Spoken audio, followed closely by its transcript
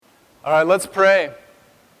All right, let's pray.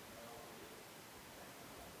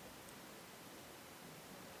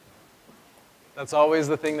 That's always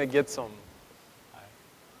the thing that gets them.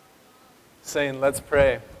 Saying, let's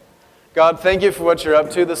pray. God, thank you for what you're up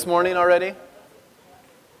to this morning already.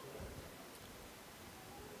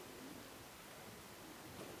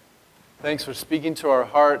 Thanks for speaking to our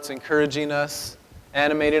hearts, encouraging us,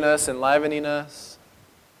 animating us, enlivening us.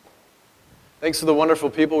 Thanks for the wonderful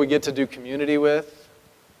people we get to do community with.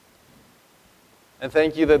 And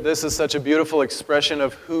thank you that this is such a beautiful expression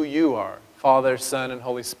of who you are, Father, Son, and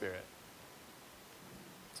Holy Spirit.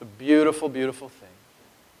 It's a beautiful, beautiful thing.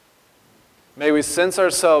 May we sense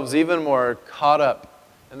ourselves even more caught up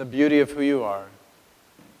in the beauty of who you are.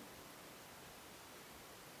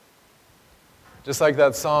 Just like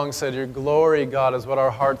that song said, your glory, God, is what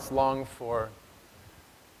our hearts long for.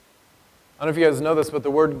 I don't know if you guys know this, but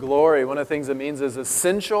the word glory, one of the things it means is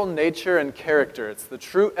essential nature and character. It's the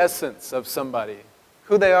true essence of somebody,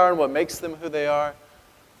 who they are and what makes them who they are.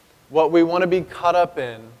 What we want to be caught up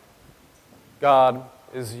in, God,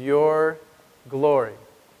 is your glory.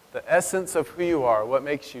 The essence of who you are, what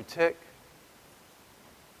makes you tick.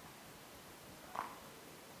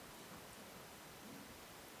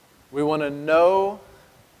 We want to know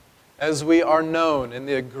as we are known in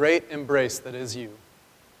the great embrace that is you,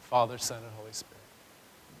 Father, Son, and Holy Spirit.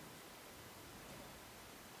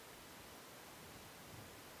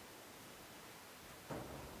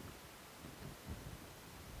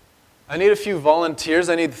 I need a few volunteers.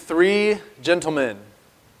 I need 3 gentlemen.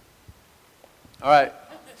 All right,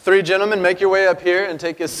 3 gentlemen, make your way up here and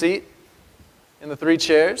take a seat in the 3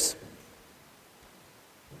 chairs.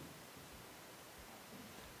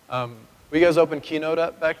 Will you guys open Keynote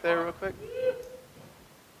up back there real quick?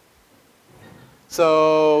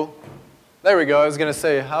 So, there we go. I was going to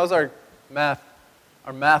say, how's our math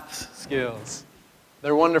skills?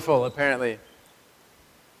 They're wonderful, apparently.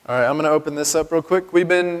 All right, I'm going to open this up real quick. We've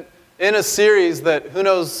been in a series that who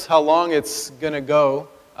knows how long it's going to go.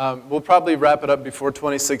 We'll probably wrap it up before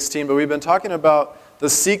 2016, but we've been talking about the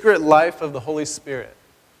secret life of the Holy Spirit.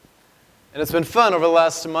 And it's been fun over the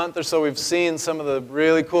last month or so. We've seen some of the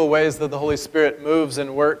really cool ways that the Holy Spirit moves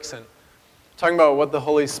and works, and talking about what the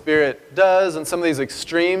Holy Spirit does and some of these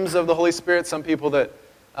extremes of the Holy Spirit. Some people that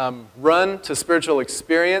run to spiritual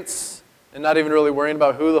experience and not even really worrying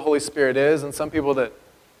about who the Holy Spirit is, and some people that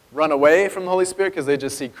run away from the Holy Spirit because they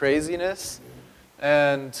just see craziness.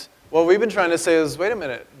 And what we've been trying to say is, wait a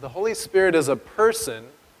minute, the Holy Spirit is a person,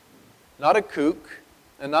 not a kook,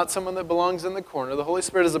 and not someone that belongs in the corner. The Holy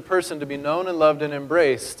Spirit is a person to be known and loved and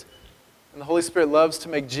embraced. And the Holy Spirit loves to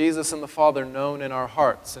make Jesus and the Father known in our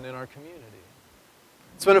hearts and in our community.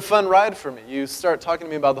 It's been a fun ride for me. You start talking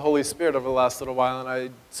to me about the Holy Spirit over the last little while, and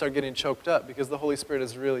I start getting choked up because the Holy Spirit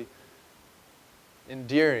is really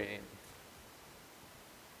endearing.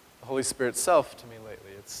 The Holy Spirit itself to me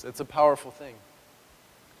lately. It's a powerful thing.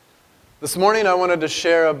 This morning I wanted to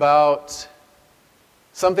share about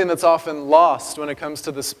something that's often lost when it comes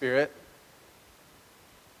to the Spirit.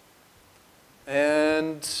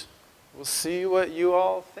 And we'll see what you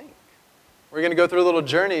all think. We're going to go through a little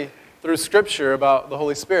journey through Scripture about the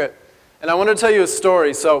Holy Spirit. And I want to tell you a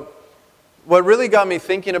story. So what really got me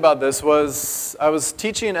thinking about this was I was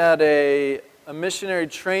teaching at a missionary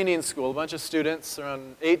training school, a bunch of students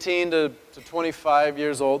around 18 to 25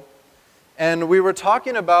 years old. And we were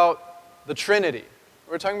talking about the Trinity.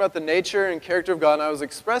 We were talking about the nature and character of God, and I was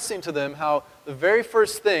expressing to them how the very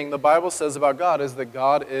first thing the Bible says about God is that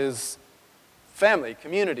God is family,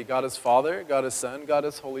 community. God is Father, God is Son, God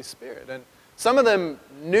is Holy Spirit. And some of them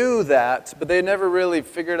knew that, but they never really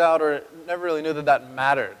figured out or never really knew that that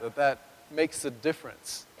mattered, that that makes a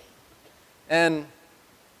difference. And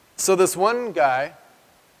so this one guy,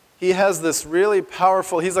 he has this really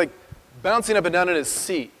powerful, he's like bouncing up and down in his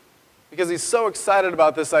seat because he's so excited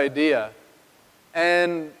about this idea.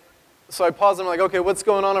 And so I paused and I'm like, okay, what's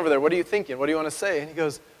going on over there? What are you thinking? What do you want to say? And he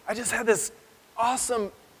goes, I just had this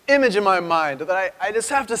awesome image in my mind that I just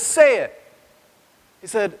have to say it. He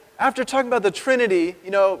said, after talking about the Trinity,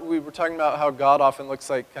 you know, we were talking about how God often looks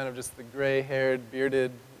like kind of just the gray-haired,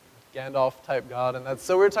 bearded, Gandalf-type God. And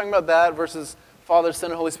so we were talking about that versus Father,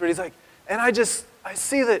 Son, and Holy Spirit. He's like, and I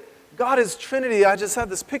see that God is Trinity. I just have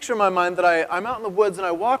this picture in my mind that I'm out in the woods and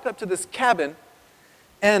I walk up to this cabin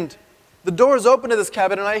and the door's open to this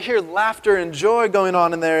cabin and I hear laughter and joy going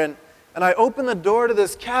on in there. And I open the door to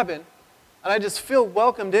this cabin and I just feel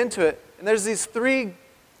welcomed into it. And there's these 3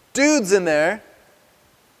 dudes in there.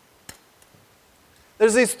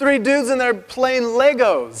 There's these 3 dudes in there playing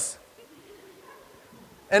Legos.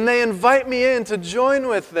 And they invite me in to join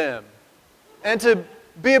with them and to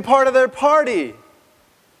be a part of their party.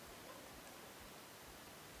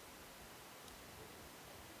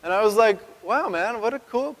 And I was like, wow, man, what a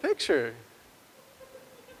cool picture.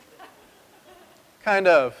 Kind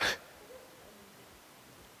of.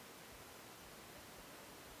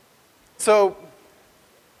 So,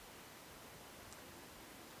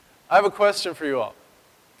 I have a question for you all.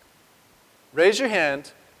 Raise your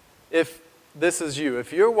hand if this is you.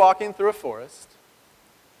 If you're walking through a forest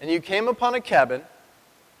and you came upon a cabin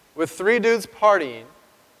with 3 dudes partying,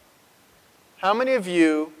 how many of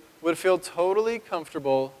you would feel totally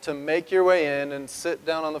comfortable to make your way in and sit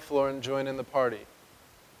down on the floor and join in the party?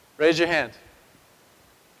 Raise your hand.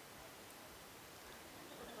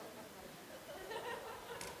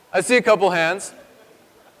 I see a couple hands.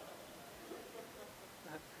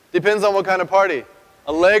 Depends on what kind of party.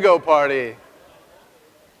 A Lego party.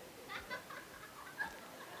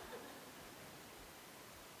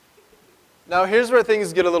 Now here's where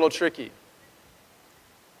things get a little tricky.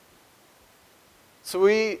 So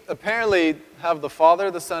we apparently have the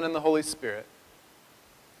Father, the Son, and the Holy Spirit.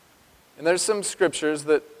 And there's some scriptures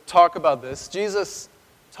that talk about this. Jesus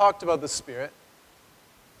talked about the Spirit.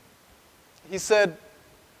 He said,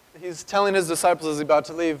 he's telling his disciples as he's about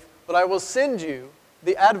to leave, but I will send you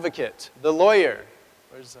the advocate, the lawyer.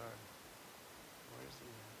 Where's the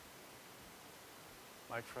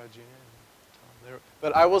Mike Fry Jr.?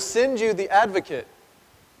 But I will send you the advocate.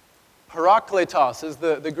 Parakletos is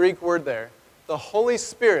the Greek word there. The Holy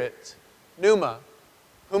Spirit, pneuma,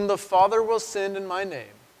 whom the Father will send in my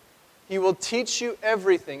name. He will teach you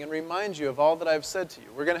everything and remind you of all that I've said to you.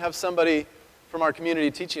 We're going to have somebody from our community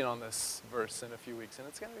teaching on this verse in a few weeks, and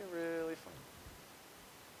it's going to be really fun.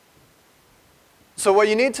 So what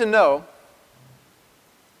you need to know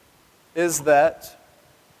is that,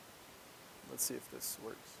 let's see if this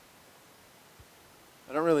works.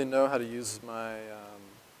 I don't really know how to use my,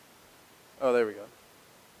 oh, there we go.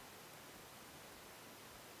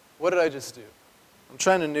 What did I just do? I'm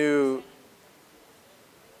trying to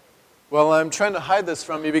I'm trying to hide this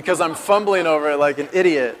from you because I'm fumbling over it like an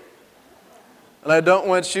idiot. And I don't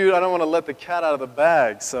want to let the cat out of the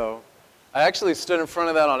bag, so I actually stood in front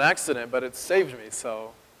of that on accident, but it saved me,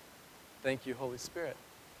 so thank you, Holy Spirit.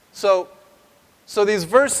 So these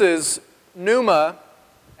verses, pneuma,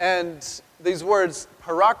 and these words,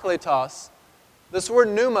 parakletos, this word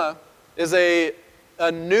pneuma is a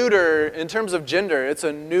neuter, in terms of gender, it's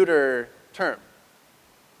a neuter term.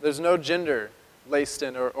 There's no gender laced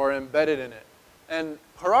in or embedded in it. And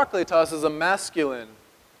parakletos is a masculine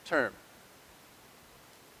term.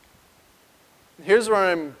 Here's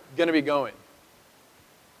where I'm going to be going.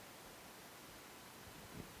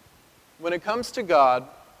 When it comes to God,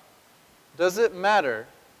 does it matter?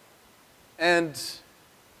 And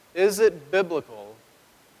is it biblical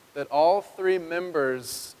that all 3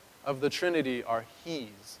 members of the Trinity are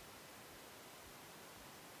He's?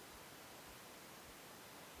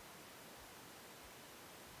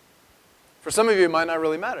 For some of you, it might not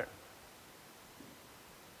really matter.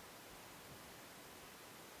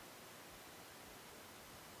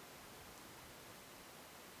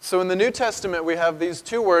 So in the New Testament, we have these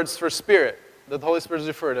 2 words for spirit that the Holy Spirit is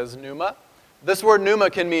referred as pneuma. This word pneuma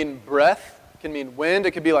can mean breath, can mean wind.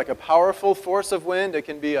 It could be like a powerful force of wind. It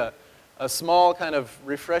can be a small kind of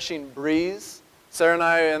refreshing breeze. Sarah and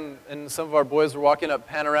I and some of our boys were walking up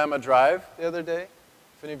Panorama Drive the other day.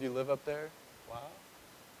 If any of you live up there, wow.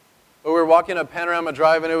 But we were walking up Panorama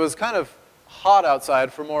Drive, and it was kind of hot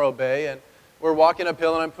outside for Morro Bay, and we're walking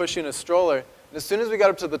uphill, and I'm pushing a stroller. And as soon as we got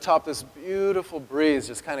up to the top, this beautiful breeze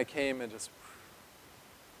just kind of came and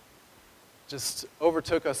just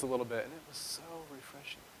overtook us a little bit, and it was so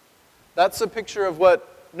refreshing. That's a picture of what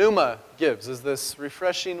pneuma gives, is this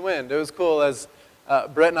refreshing wind. It was cool as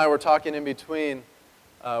Brett and I were talking in between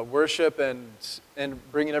worship and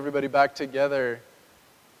bringing everybody back together.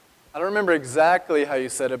 I don't remember exactly how you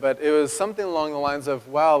said it, but it was something along the lines of,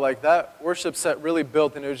 wow, like that worship set really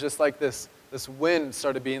built, and it was just like this wind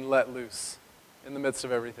started being let loose in the midst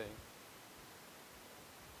of everything.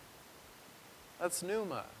 That's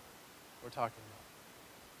pneuma we're talking about.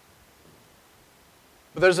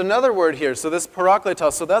 But there's another word here, so this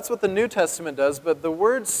parakletos, so that's what the New Testament does, but the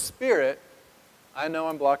word spirit, I know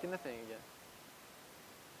I'm blocking the thing again.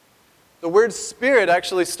 The word spirit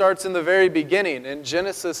actually starts in the very beginning, in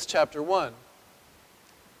Genesis chapter 1.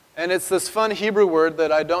 And it's this fun Hebrew word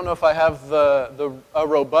that I don't know if I have a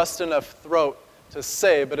robust enough throat to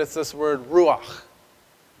say, but it's this word ruach.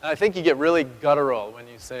 And I think you get really guttural when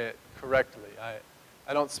you say it correctly.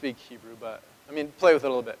 I don't speak Hebrew, but, play with it a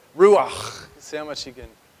little bit. Ruach. See how much you can.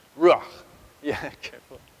 Ruach. Yeah,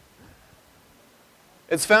 careful.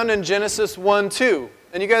 It's found in Genesis 1:2.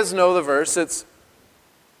 And you guys know the verse. It's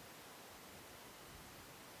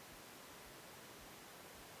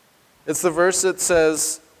It's the verse that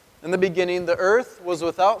says, in the beginning, the earth was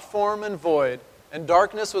without form and void, and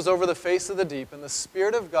darkness was over the face of the deep, and the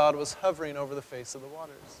Spirit of God was hovering over the face of the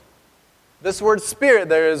waters. This word spirit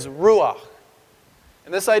there is ruach.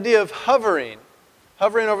 And this idea of hovering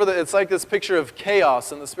over it's like this picture of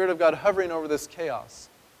chaos, and the Spirit of God hovering over this chaos.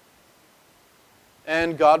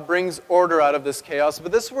 And God brings order out of this chaos.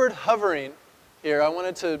 But this word hovering here, I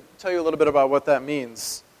wanted to tell you a little bit about what that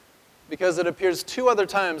means, because it appears 2 other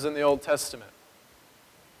times in the Old Testament.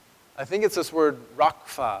 I think it's this word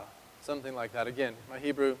rakfa, something like that. Again, my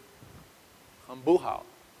Hebrew, hambuhao,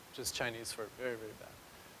 which is Chinese for very, very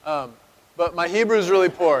bad. But my Hebrew is really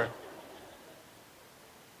poor.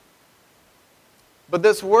 But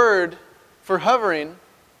this word for hovering,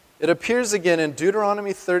 it appears again in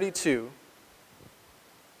Deuteronomy 32,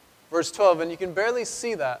 verse 12, and you can barely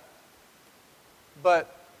see that.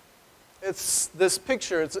 But it's this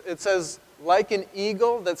picture. It says, like an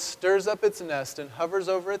eagle that stirs up its nest and hovers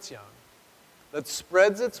over its young, that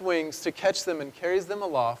spreads its wings to catch them and carries them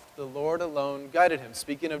aloft, the Lord alone guided him.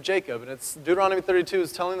 Speaking of Jacob, and it's Deuteronomy 32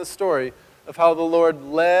 is telling the story of how the Lord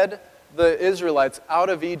led the Israelites out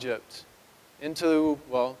of Egypt through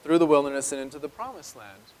the wilderness and into the promised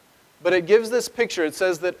land. But it gives this picture. It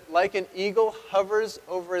says that like an eagle hovers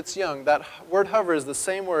over its young. That word hover is the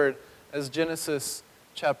same word as Genesis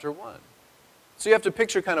chapter 1. So you have to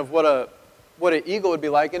picture kind of what an eagle would be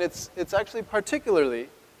like, and it's actually particularly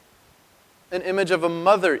an image of a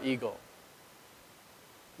mother eagle,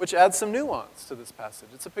 which adds some nuance to this passage.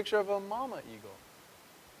 It's a picture of a mama eagle.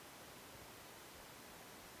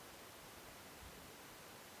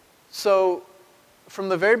 So, from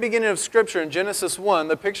the very beginning of Scripture in Genesis 1,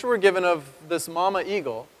 the picture we're given of this mama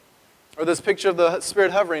eagle, or this picture of the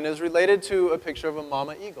Spirit hovering, is related to a picture of a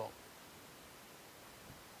mama eagle.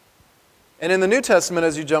 And in the New Testament,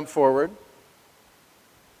 as you jump forward,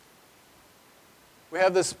 we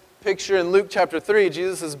have this picture in Luke chapter 3,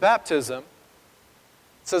 Jesus' baptism.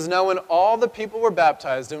 It says, now when all the people were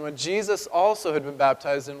baptized, and when Jesus also had been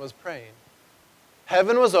baptized and was praying,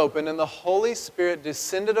 heaven was opened, and the Holy Spirit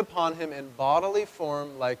descended upon him in bodily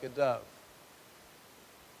form like a dove.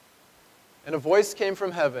 And a voice came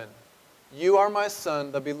from heaven, you are my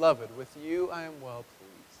Son, the beloved. With you I am well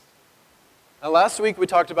pleased. Now last week we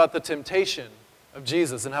talked about the temptation of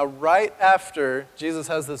Jesus and how right after Jesus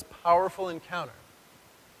has this powerful encounter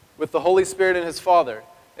with the Holy Spirit and his Father,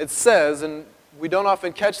 it says, and we don't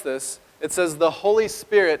often catch this, it says the Holy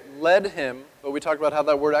Spirit led him, but we talked about how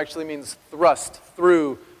that word actually means thrust,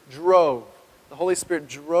 through, drove. The Holy Spirit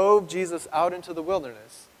drove Jesus out into the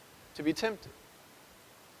wilderness to be tempted.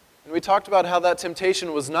 And we talked about how that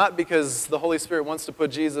temptation was not because the Holy Spirit wants to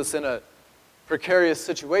put Jesus in a precarious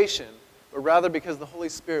situation, but rather because the Holy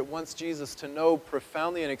Spirit wants Jesus to know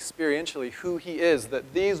profoundly and experientially who he is,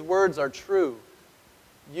 that these words are true.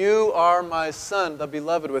 You are my Son, the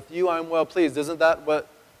beloved. With you I am well pleased. Isn't that what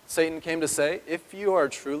Satan came to say? If you are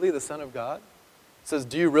truly the Son of God, it says,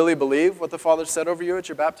 do you really believe what the Father said over you at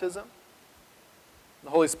your baptism?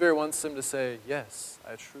 The Holy Spirit wants him to say, yes,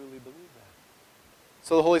 I truly believe that.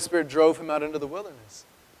 So the Holy Spirit drove him out into the wilderness.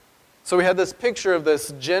 So we had this picture of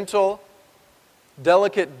this gentle,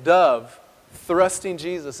 delicate dove thrusting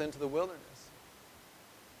Jesus into the wilderness.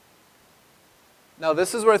 Now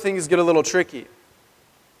this is where things get a little tricky.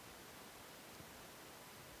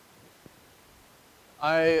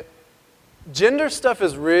 Gender stuff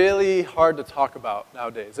is really hard to talk about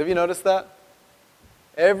nowadays. Have you noticed that?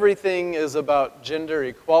 Everything is about gender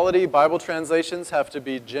equality. Bible translations have to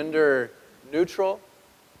be gender neutral.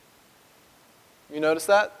 You notice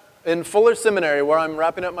that? In Fuller Seminary, where I'm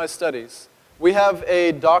wrapping up my studies, we have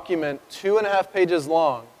a document 2.5 pages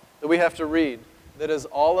long that we have to read that is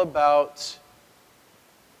all about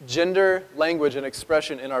gender, language, and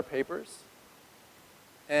expression in our papers.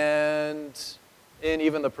 And in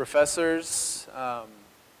even the professors'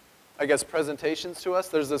 presentations to us,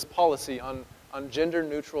 there's this policy on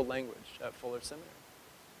gender-neutral language at Fuller Seminary.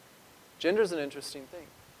 Gender is an interesting thing.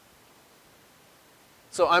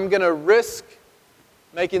 So I'm going to risk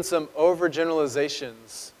making some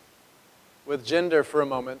overgeneralizations with gender for a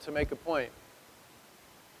moment to make a point.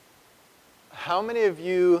 How many of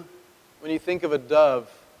you, when you think of a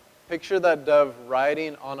dove, picture that dove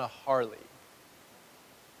riding on a Harley?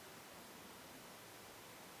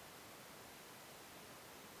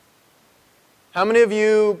 How many of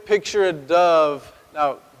you picture a dove?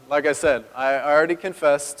 Now, like I said, I already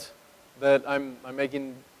confessed that I'm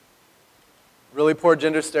making really poor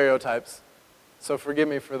gender stereotypes, so forgive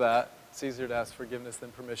me for that. It's easier to ask forgiveness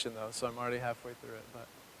than permission, though, so I'm already halfway through it. But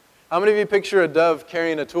how many of you picture a dove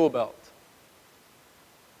carrying a tool belt?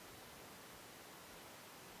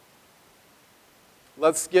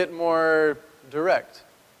 let's get more direct.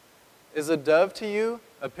 Is a dove to you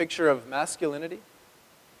a picture of masculinity?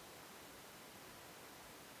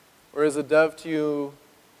 Or is a dove to you,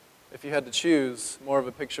 if you had to choose, more of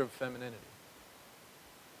a picture of femininity?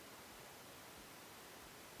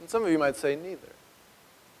 And some of you might say neither.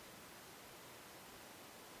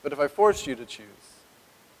 But if I forced you to choose,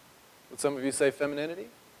 would some of you say femininity?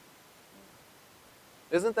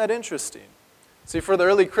 Isn't that interesting? See, for the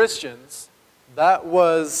early Christians, that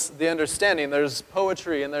was the understanding. There's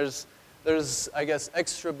poetry and there's I guess,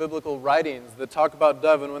 extra-biblical writings that talk about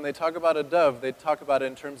dove. And when they talk about a dove, they talk about it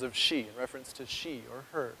in terms of she, in reference to she or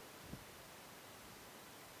her.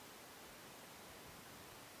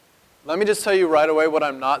 Let me just tell you right away what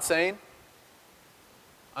I'm not saying.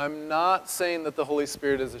 I'm not saying that the Holy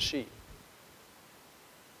Spirit is a she.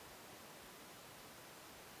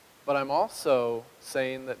 But I'm also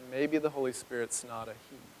saying that maybe the Holy Spirit's not a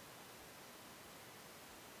he.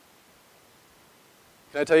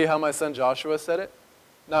 Can I tell you how my son Joshua said it?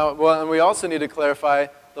 Now, well, and we also need to clarify,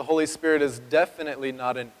 the Holy Spirit is definitely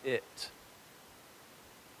not an it.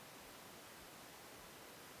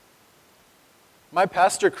 My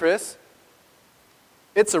pastor, Chris,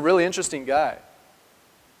 it's a really interesting guy.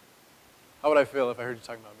 How would I feel if I heard you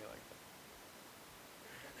talking about me like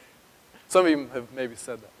that? Some of you have maybe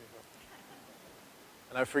said that before.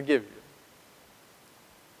 And I forgive you.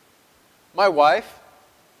 My wife,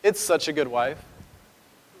 it's such a good wife.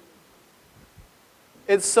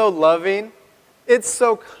 It's so loving. It's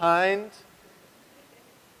so kind.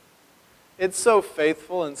 It's so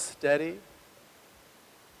faithful and steady.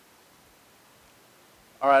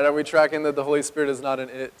 All right, are we tracking that the Holy Spirit is not an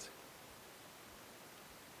it?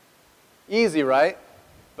 Easy, right?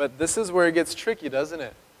 But this is where it gets tricky, doesn't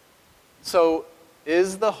it? So,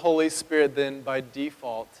 is the Holy Spirit then by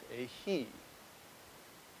default a he?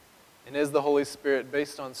 And is the Holy Spirit,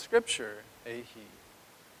 based on Scripture, a he?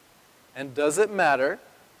 And does it matter?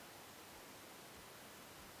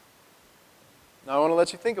 Now I want to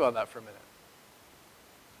let you think about that for a minute.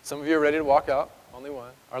 Some of you are ready to walk out. Only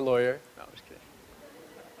one. Our lawyer. No, I'm just kidding.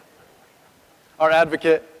 Our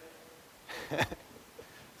advocate.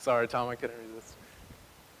 Sorry, Tom, I couldn't resist.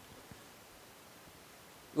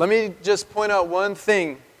 Let me just point out one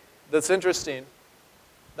thing that's interesting.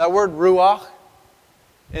 That word ruach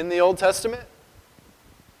in the Old Testament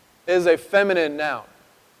is a feminine noun.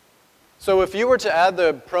 So if you were to add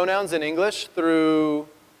the pronouns in English through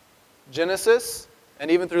Genesis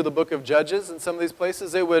and even through the book of Judges in some of these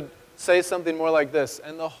places, it would say something more like this.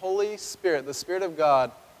 And the Holy Spirit, the Spirit of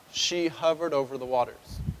God, she hovered over the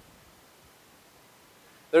waters.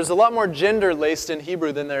 There's a lot more gender laced in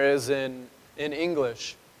Hebrew than there is in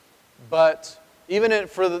English. But even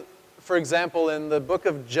for example, in the book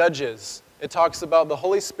of Judges, it talks about the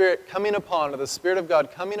Holy Spirit coming upon, or the Spirit of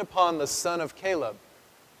God coming upon the son of Caleb.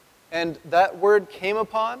 And that word came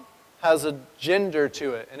upon has a gender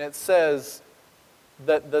to it. And it says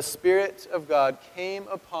that the Spirit of God came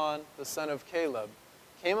upon the son of Caleb.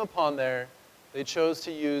 Came upon there, they chose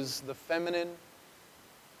to use the feminine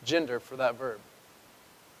gender for that verb.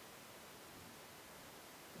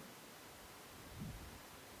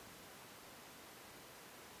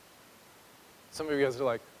 Some of you guys are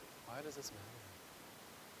like, why does this matter?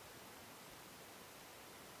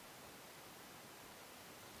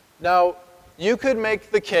 Now, you could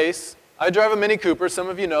make the case, I drive a Mini Cooper, some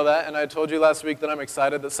of you know that, and I told you last week that I'm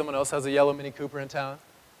excited that someone else has a yellow Mini Cooper in town,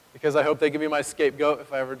 because I hope they can be my scapegoat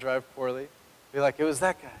if I ever drive poorly. Be like, it was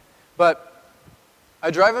that guy. But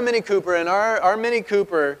I drive a Mini Cooper, and our Mini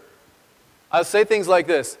Cooper, I'll say things like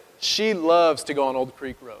this, she loves to go on Old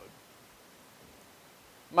Creek Road.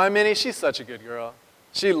 My Mini, she's such a good girl.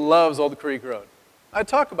 She loves Old Creek Road. I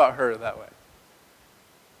talk about her that way.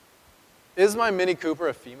 Is my Mini Cooper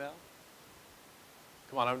a female?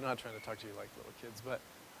 Come on, I'm not trying to talk to you like little kids, but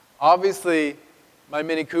obviously my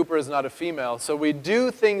Mini Cooper is not a female, so we do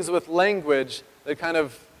things with language that kind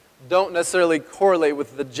of don't necessarily correlate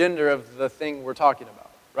with the gender of the thing we're talking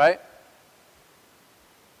about, right?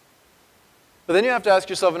 But then you have to ask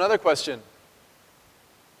yourself another question.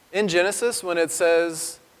 In Genesis, when it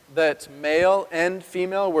says that male and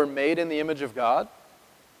female were made in the image of God,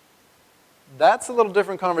 that's a little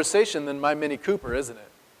different conversation than my Mini Cooper, isn't it?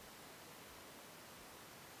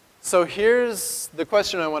 So here's the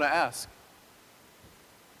question I want to ask.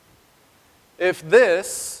 If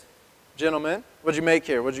this, gentlemen, what'd you make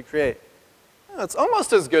here? What'd you create? Oh, it's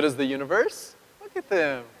almost as good as the universe. Look at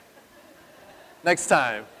them. Next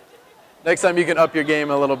time you can up your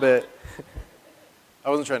game a little bit. I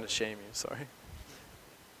wasn't trying to shame you, sorry.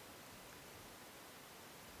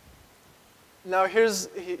 Now this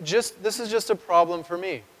is just a problem for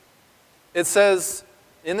me. It says,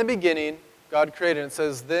 in the beginning, God created. It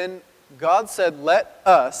says, then God said, let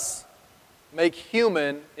us make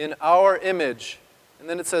human in our image. And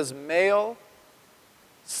then it says male/female.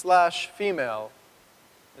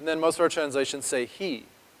 And then most of our translations say he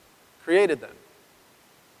created them.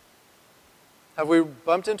 Have we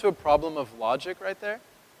bumped into a problem of logic right there?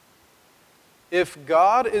 If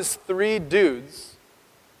God is three dudes,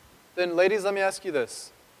 then ladies, let me ask you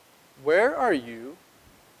this. Where are you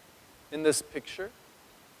in this picture?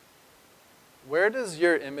 Where does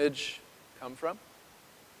your image come from?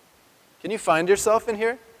 Can you find yourself in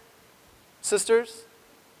here, sisters?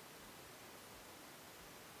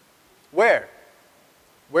 Where?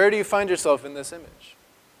 Where do you find yourself in this image?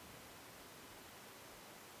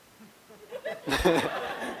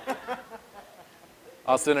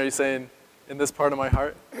 Austin, are you saying, in this part of my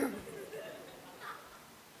heart?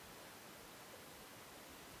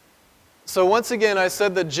 So once again, I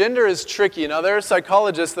said that gender is tricky. Now, there are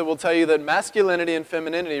psychologists that will tell you that masculinity and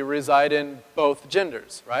femininity reside in both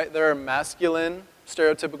genders, right? There are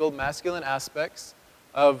stereotypical masculine aspects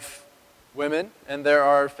of women, and there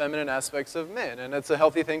are feminine aspects of men. And it's a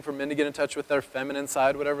healthy thing for men to get in touch with their feminine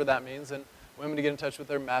side, whatever that means, and women to get in touch with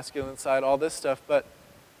their masculine side, all this stuff. But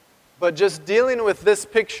just dealing with this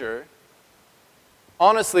picture,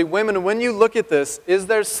 honestly, women, when you look at this, is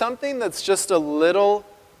there something that's just a little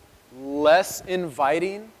less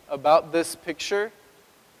inviting about this picture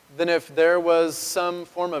than if there was some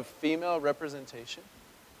form of female representation?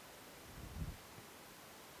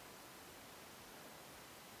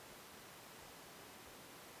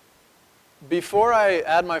 Before I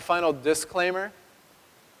add my final disclaimer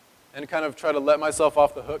and kind of try to let myself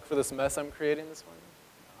off the hook for this mess I'm creating this morning,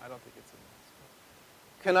 no, I don't think it's a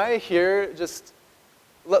mess. Can I hear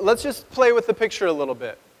let's just play with the picture a little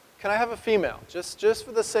bit. Can I have a female? Just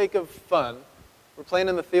for the sake of fun. We're playing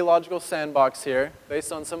in the theological sandbox here,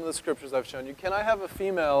 based on some of the scriptures I've shown you. Can I have a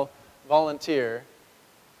female volunteer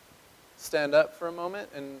stand up for a moment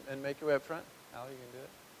and make your way up front? Al, you can do it.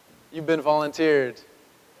 You've been volunteered.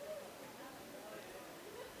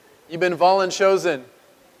 You've been chosen.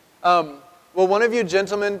 Will one of you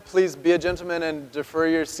gentlemen please be a gentleman and defer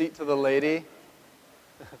your seat to the lady?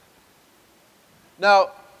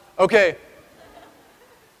 Now, okay.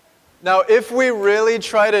 Now, if we really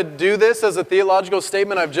try to do this as a theological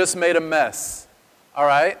statement, I've just made a mess. All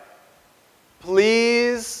right?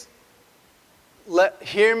 Please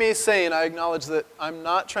hear me saying, I acknowledge that I'm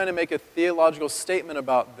not trying to make a theological statement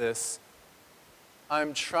about this.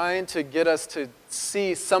 I'm trying to get us to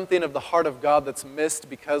see something of the heart of God that's missed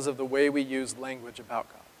because of the way we use language about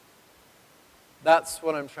God. That's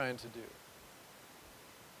what I'm trying to do.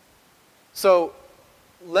 So,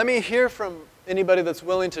 let me hear from anybody that's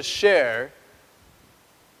willing to share.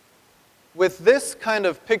 With this kind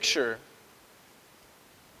of picture,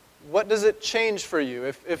 what does it change for you?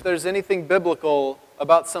 If there's anything biblical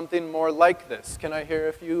about something more like this. Can I hear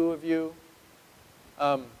a few of you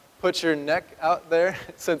put your neck out there,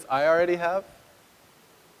 since I already have?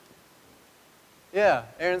 Yeah,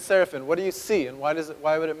 Aaron Seraphin, what do you see, and why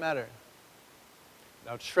would it matter?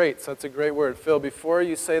 Now, traits, that's a great word. Phil, before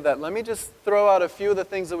you say that, let me just throw out a few of the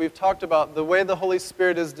things that we've talked about, the way the Holy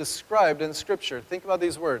Spirit is described in Scripture. Think about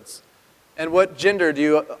these words. And what gender do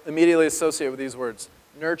you immediately associate with these words?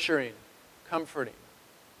 Nurturing, comforting,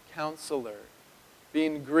 counselor,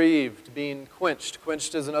 being grieved, being quenched.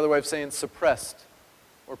 Quenched is another way of saying suppressed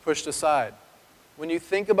or pushed aside. When you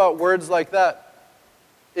think about words like that,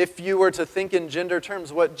 if you were to think in gender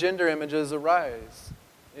terms, what gender images arise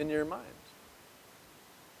in your mind?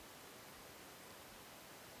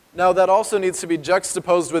 Now, that also needs to be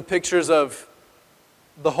juxtaposed with pictures of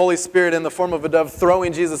the Holy Spirit in the form of a dove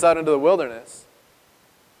throwing Jesus out into the wilderness,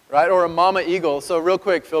 right? Or a mama eagle. So real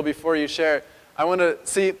quick, Phil, before you share, I want to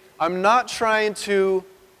see, I'm not trying to,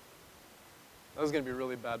 that was going to be a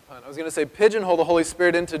really bad pun. I was going to say pigeonhole the Holy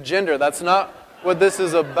Spirit into gender. That's not what this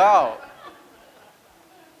is about.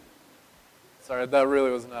 Sorry, that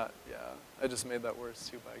really was not, I just made that worse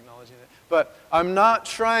too by acknowledging it. But I'm not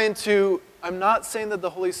saying that the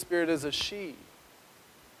Holy Spirit is a she.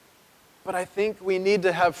 But I think we need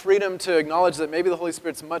to have freedom to acknowledge that maybe the Holy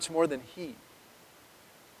Spirit's much more than he.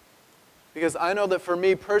 Because I know that for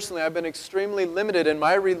me personally, I've been extremely limited in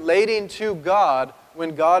my relating to God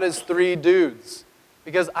when God is three dudes.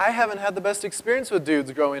 Because I haven't had the best experience with dudes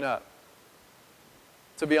growing up,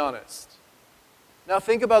 to be honest. Now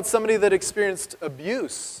think about somebody that experienced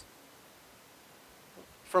abuse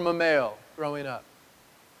from a male growing up.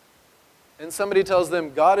 And somebody tells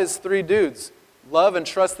them, God is three dudes. Love and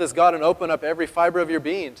trust this God and open up every fiber of your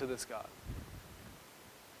being to this God.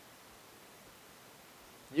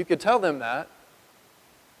 You could tell them that,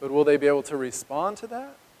 but will they be able to respond to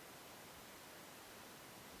that?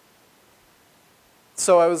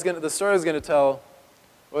 So the story I was going to tell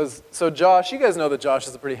was, so Josh, you guys know that Josh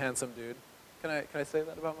is a pretty handsome dude. Can I say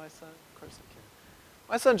that about my son? Of course I can.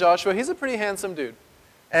 My son Joshua, he's a pretty handsome dude.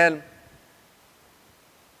 And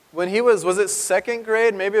when he was it second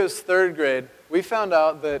grade, maybe it was third grade, we found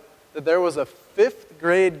out that there was a fifth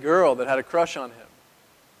grade girl that had a crush on him.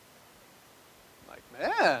 Like,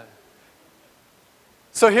 man.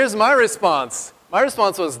 So here's my response. My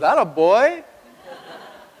response was, that a boy?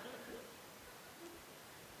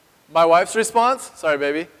 My wife's response, sorry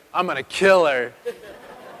baby, I'm going to kill her.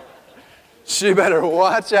 She better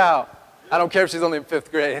watch out. I don't care if she's only in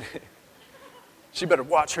fifth grade. She better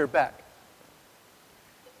watch her back.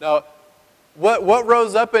 Now, what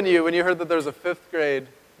rose up in you when you heard that there was a fifth grade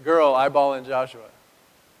girl eyeballing Joshua?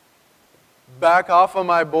 Back off of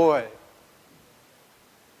my boy.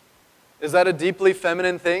 Is that a deeply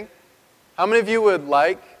feminine thing? How many of you would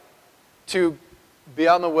like to be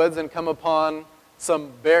out in the woods and come upon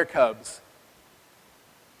some bear cubs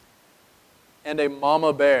and a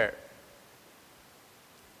mama bear?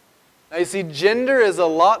 Now you see, gender is a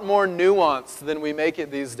lot more nuanced than we make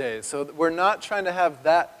it these days. So we're not trying to have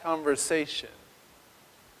that conversation.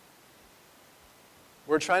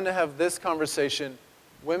 We're trying to have this conversation.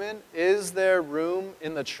 Women, is there room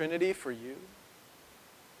in the Trinity for you?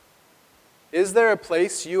 Is there a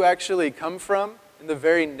place you actually come from in the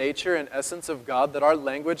very nature and essence of God that our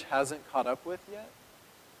language hasn't caught up with yet,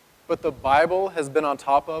 but the Bible has been on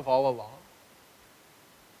top of all along?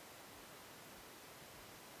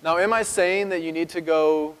 Now, am I saying that you need to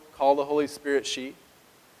go call the Holy Spirit she?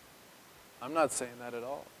 I'm not saying that at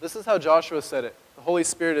all. This is how Joshua said it. The Holy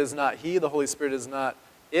Spirit is not he, the Holy Spirit is not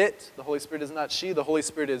it, the Holy Spirit is not she, the Holy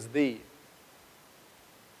Spirit is thee.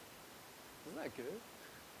 Isn't that good?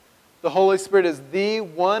 The Holy Spirit is the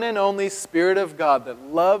one and only Spirit of God that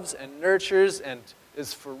loves and nurtures and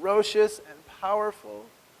is ferocious and powerful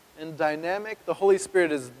and dynamic. The Holy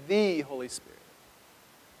Spirit is the Holy Spirit.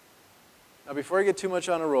 Now, before I get too much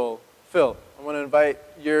on a roll, Phil, I want to invite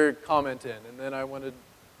your comment in, and then I wanted...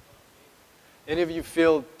 Any of you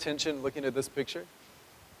feel tension looking at this picture?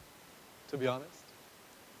 To be honest?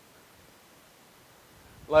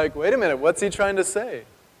 Like, wait a minute, what's he trying to say?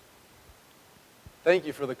 Thank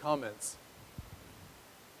you for the comments.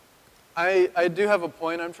 I do have a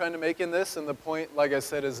point I'm trying to make in this, and the point, like I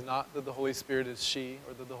said, is not that the Holy Spirit is she,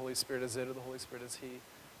 or that the Holy Spirit is it, or the Holy Spirit is he.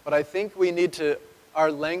 But I think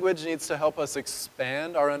our language needs to help us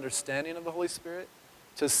expand our understanding of the Holy Spirit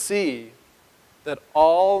to see that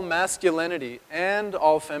all masculinity and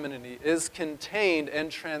all femininity is contained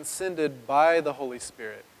and transcended by the Holy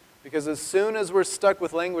Spirit. Because as soon as we're stuck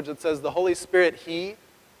with language that says the Holy Spirit, he,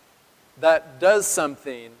 that does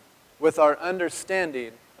something with our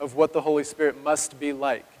understanding of what the Holy Spirit must be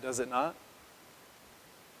like, does it not?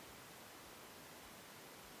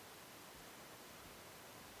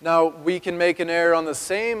 Now, we can make an error on the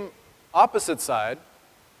same opposite side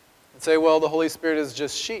and say, well, the Holy Spirit is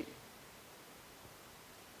just she.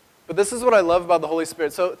 But this is what I love about the Holy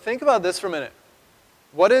Spirit. So think about this for a minute.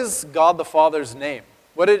 What is God the Father's name?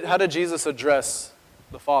 How did Jesus address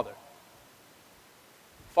the Father?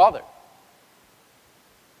 Father.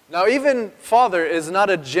 Now, even Father is not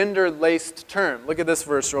a gender-laced term. Look at this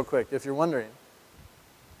verse real quick, if you're wondering.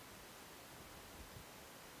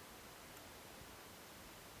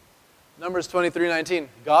 Numbers 23:19.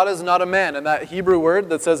 God is not a man. And that Hebrew word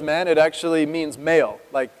that says man, it actually means male,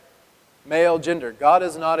 like male gender. God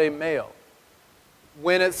is not a male.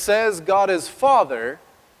 When it says God is Father,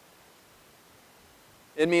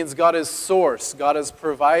 it means God is source, God is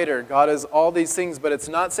provider, God is all these things, but it's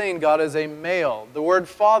not saying God is a male. The word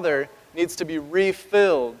Father needs to be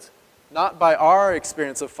refilled, not by our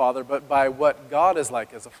experience of Father, but by what God is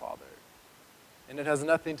like as a Father. And it has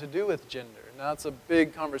nothing to do with gender. Now, that's a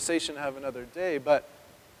big conversation to have another day, but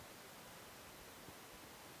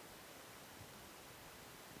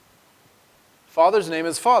Father's name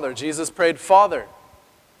is Father. Jesus prayed, Father,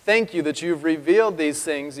 thank you that you've revealed these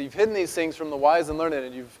things. You've hidden these things from the wise and learned,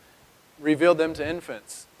 and you've revealed them to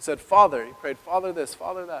infants. He said, Father. He prayed, Father this,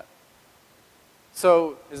 Father that.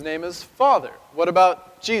 So his name is Father. What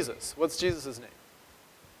about Jesus? What's Jesus' name?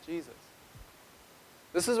 Jesus.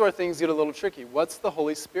 This is where things get a little tricky. What's the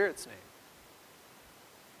Holy Spirit's name?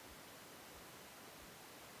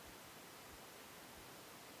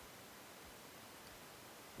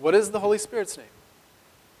 What is the Holy Spirit's name?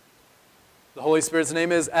 The Holy Spirit's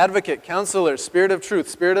name is Advocate, Counselor, Spirit of Truth,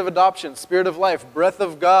 Spirit of Adoption, Spirit of Life, Breath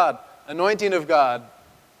of God, Anointing of God.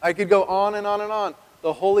 I could go on and on and on.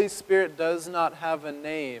 the Holy Spirit does not have a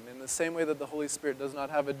name in the same way that the Holy Spirit does not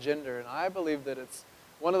have a gender. And I believe that it's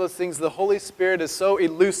one of those things, the Holy Spirit is so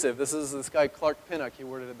elusive. This guy Clark Pinnock, he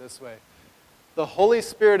worded it this way. The Holy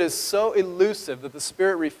Spirit is so elusive that the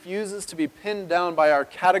Spirit refuses to be pinned down by our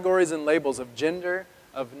categories and labels of gender,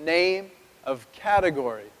 of name, of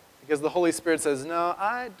category. Because the Holy Spirit says, no,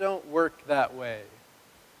 I don't work that way.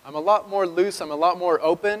 I'm a lot more loose, I'm a lot more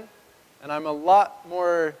open, and I'm a lot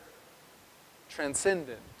more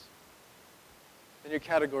transcendent than your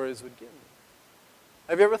categories would give me.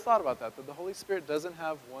 Have you ever thought about that the Holy Spirit doesn't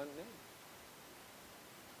have one name?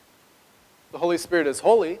 The Holy Spirit is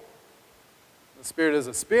holy. The Spirit is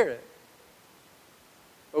a spirit.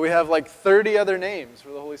 But we have like 30 other names for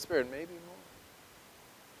the Holy Spirit, maybe more.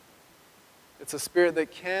 It's a spirit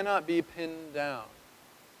that cannot be pinned down.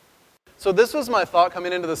 So this was my thought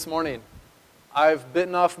coming into this morning. I've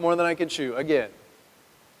bitten off more than I can chew, again.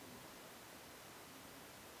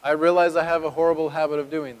 I realize I have a horrible habit of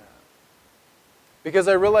doing that. Because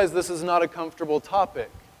I realize this is not a comfortable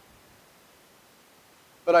topic.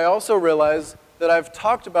 But I also realize that I've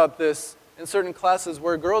talked about this in certain classes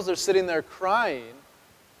where girls are sitting there crying,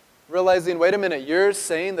 realizing, wait a minute, you're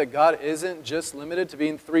saying that God isn't just limited to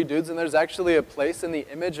being three dudes and there's actually a place in the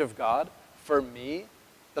image of God for me?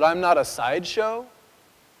 That I'm not a sideshow?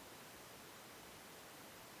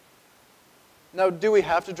 Now, do we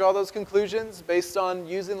have to draw those conclusions based on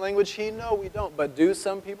using language he? No, we don't. But do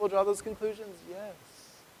some people draw those conclusions? Yes.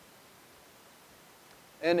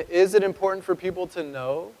 And is it important for people to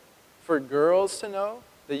know, for girls to know,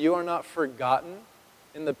 that you are not forgotten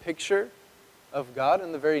in the picture of God,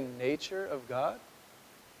 in the very nature of God?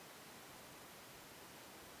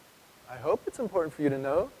 I hope it's important for you to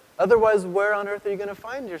know. Otherwise, where on earth are you going to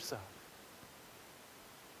find yourself?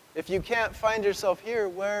 If you can't find yourself here,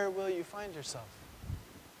 where will you find yourself?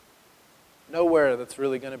 Nowhere that's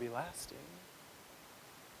really going to be lasting.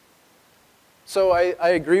 So I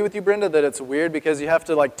agree with you, Brenda, that it's weird because you have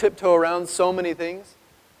to like tiptoe around so many things.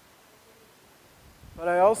 But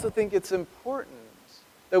I also think it's important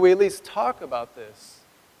that we at least talk about this.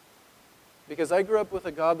 Because I grew up with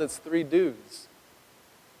a God that's three dudes.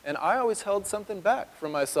 And I always held something back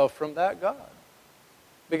from myself from that God.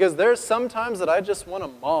 Because there's some times that I just want a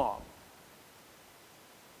mom.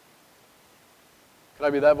 Could I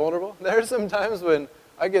be that vulnerable? There's some times when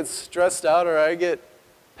I get stressed out or I get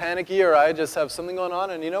panicky or I just have something going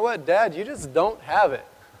on and you know what, Dad, you just don't have it.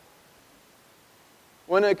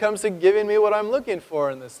 When it comes to giving me what I'm looking for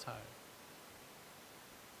in this time.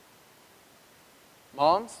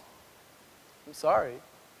 Moms, I'm sorry,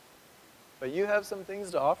 but you have some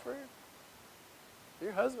things to offer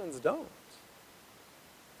your husbands don't.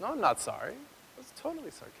 No, I'm not sorry. I was totally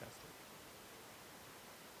sarcastic.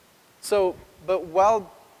 So, but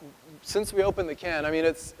since we opened the can, I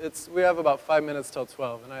mean, we have about 5 minutes till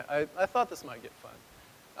 12, and I thought this might get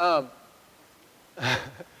fun.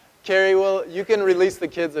 Carrie, well, you can release the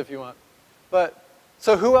kids if you want. But,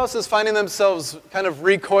 so who else is finding themselves kind of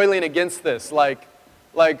recoiling against this?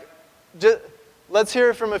 Let's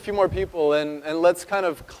hear from a few more people, and let's kind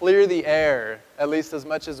of clear the air, at least as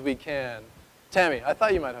much as we can. Tammy, I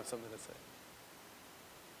thought you might have something to say.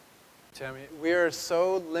 Tammy, we are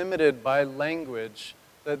so limited by language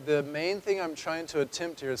that the main thing I'm trying to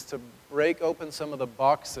attempt here is to break open some of the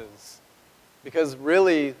boxes. Because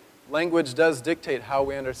really, language does dictate how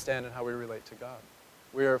we understand and how we relate to God.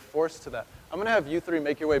 We are forced to that. I'm going to have you three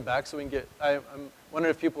make your way back so we can get, I'm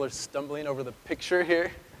wondering if people are stumbling over the picture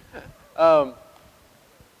here.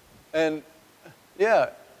 And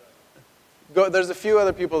yeah. There's a few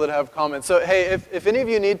other people that have comments. So, hey, if any of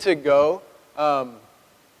you need to go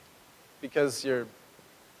because you're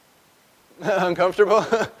uncomfortable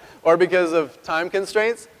or because of time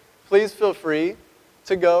constraints, please feel free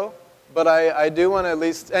to go. But I do want to at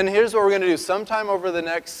least, and here's what we're going to do. Sometime over the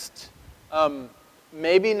next,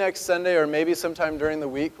 maybe next Sunday or maybe sometime during the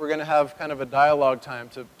week, we're going to have kind of a dialogue time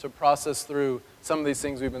to process through some of these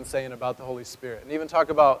things we've been saying about the Holy Spirit. And even talk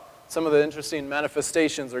about some of the interesting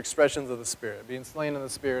manifestations or expressions of the Spirit, being slain in the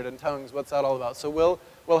Spirit and tongues, what's that all about? So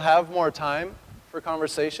we'll have more time for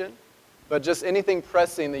conversation, but just anything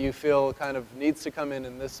pressing that you feel kind of needs to come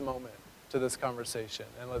in this moment to this conversation.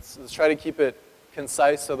 And let's try to keep it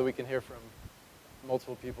concise so that we can hear from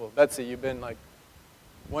multiple people. Betsy, you've been like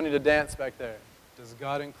wanting to dance back there. Does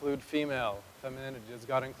God include femininity? Does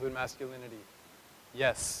God include masculinity?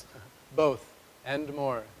 Yes, both and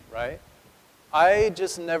more, right? I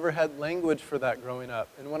just never had language for that growing up.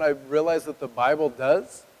 And when I realized that the Bible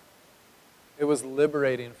does, it was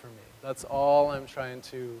liberating for me. That's all I'm trying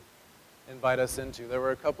to invite us into. There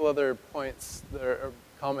were a couple other points or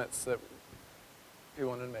comments that he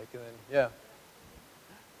wanted to make. And then, yeah.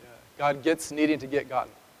 God gets needing to get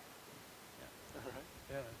gotten. Yeah. All right.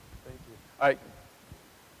 Yeah. Thank you. All right.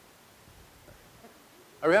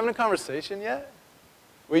 Are we having a conversation yet?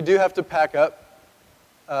 We do have to pack up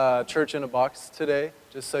church in a box today,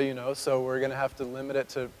 just so you know. So we're going to have to limit it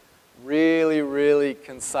to really, really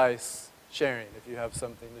concise sharing if you have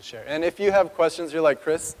something to share. And if you have questions, you're like,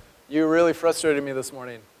 Chris, you really frustrated me this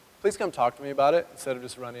morning. Please come talk to me about it instead of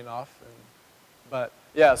just running off. But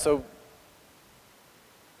yeah, so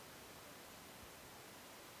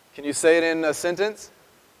can you say it in a sentence?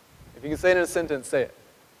 If you can say it in a sentence, say it.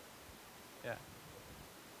 Yeah.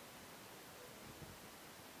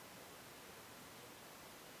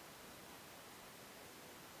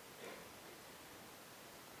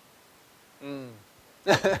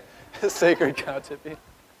 Sacred cow tipping.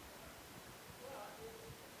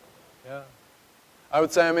 Yeah. I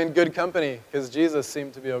would say I'm in good company because Jesus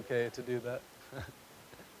seemed to be okay to do that.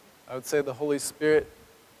 I would say the Holy Spirit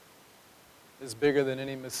is bigger than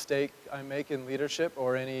any mistake I make in leadership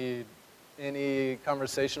or any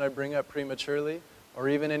conversation I bring up prematurely or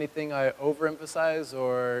even anything I overemphasize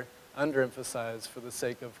or underemphasize for the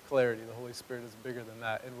sake of clarity. The Holy Spirit is bigger than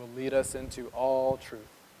that and will lead us into all truth.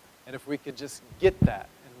 And if we could just get that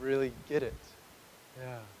and really get it.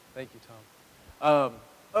 Yeah, thank you, Tom.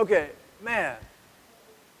 Okay, man.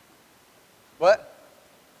 What?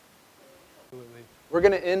 Absolutely. We're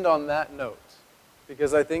going to end on that note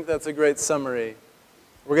because I think that's a great summary.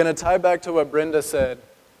 We're going to tie back to what Brenda said.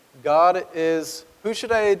 God is, who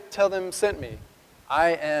should I tell them sent me? I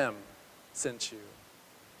am sent you.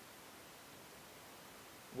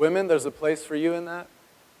 Women, there's a place for you in that.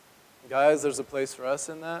 Guys, there's a place for us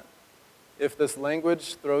in that. If this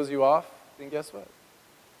language throws you off, then guess what?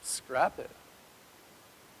 Scrap it.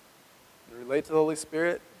 Relate to the Holy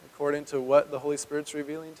Spirit according to what the Holy Spirit's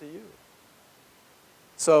revealing to you.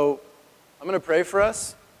 So I'm going to pray for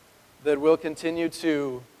us that we'll continue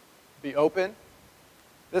to be open.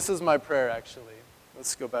 This is my prayer, actually.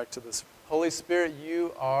 Let's go back to this. Holy Spirit,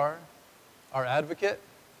 you are our advocate.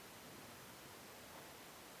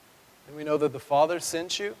 And we know that the Father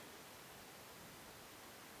sent you.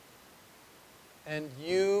 And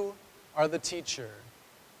you are the teacher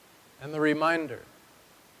and the reminder.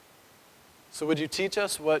 So would you teach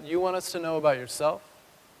us what you want us to know about yourself?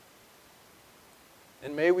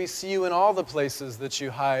 And may we see you in all the places that you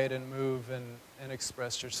hide and move and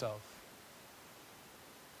express yourself.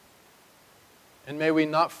 And may we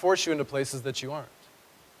not force you into places that you aren't.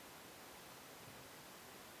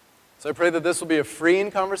 So I pray that this will be a freeing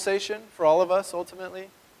conversation for all of us ultimately,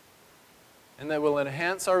 and that will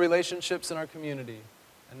enhance our relationships in our community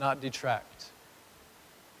and not detract.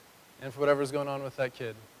 And for whatever's going on with that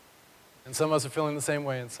kid. And some of us are feeling the same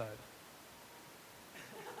way inside.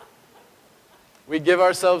 We give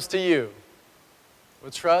ourselves to you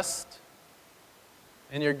with trust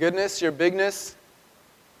in your goodness, your bigness.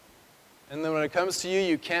 And then when it comes to you,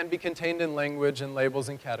 you can't be contained in language and labels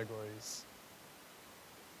and categories.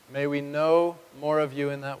 May we know more of you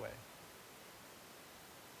in that way.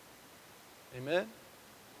 Amen?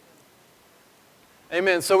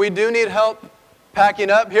 Amen. So we do need help packing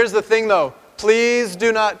up. Here's the thing, though. Please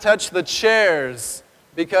do not touch the chairs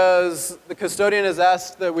because the custodian has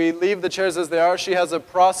asked that we leave the chairs as they are. She has a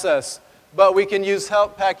process, but we can use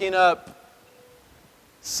help packing up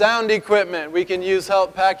sound equipment. We can use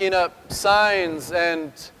help packing up signs,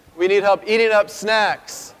 and we need help eating up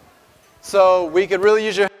snacks. So we could really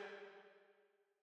use your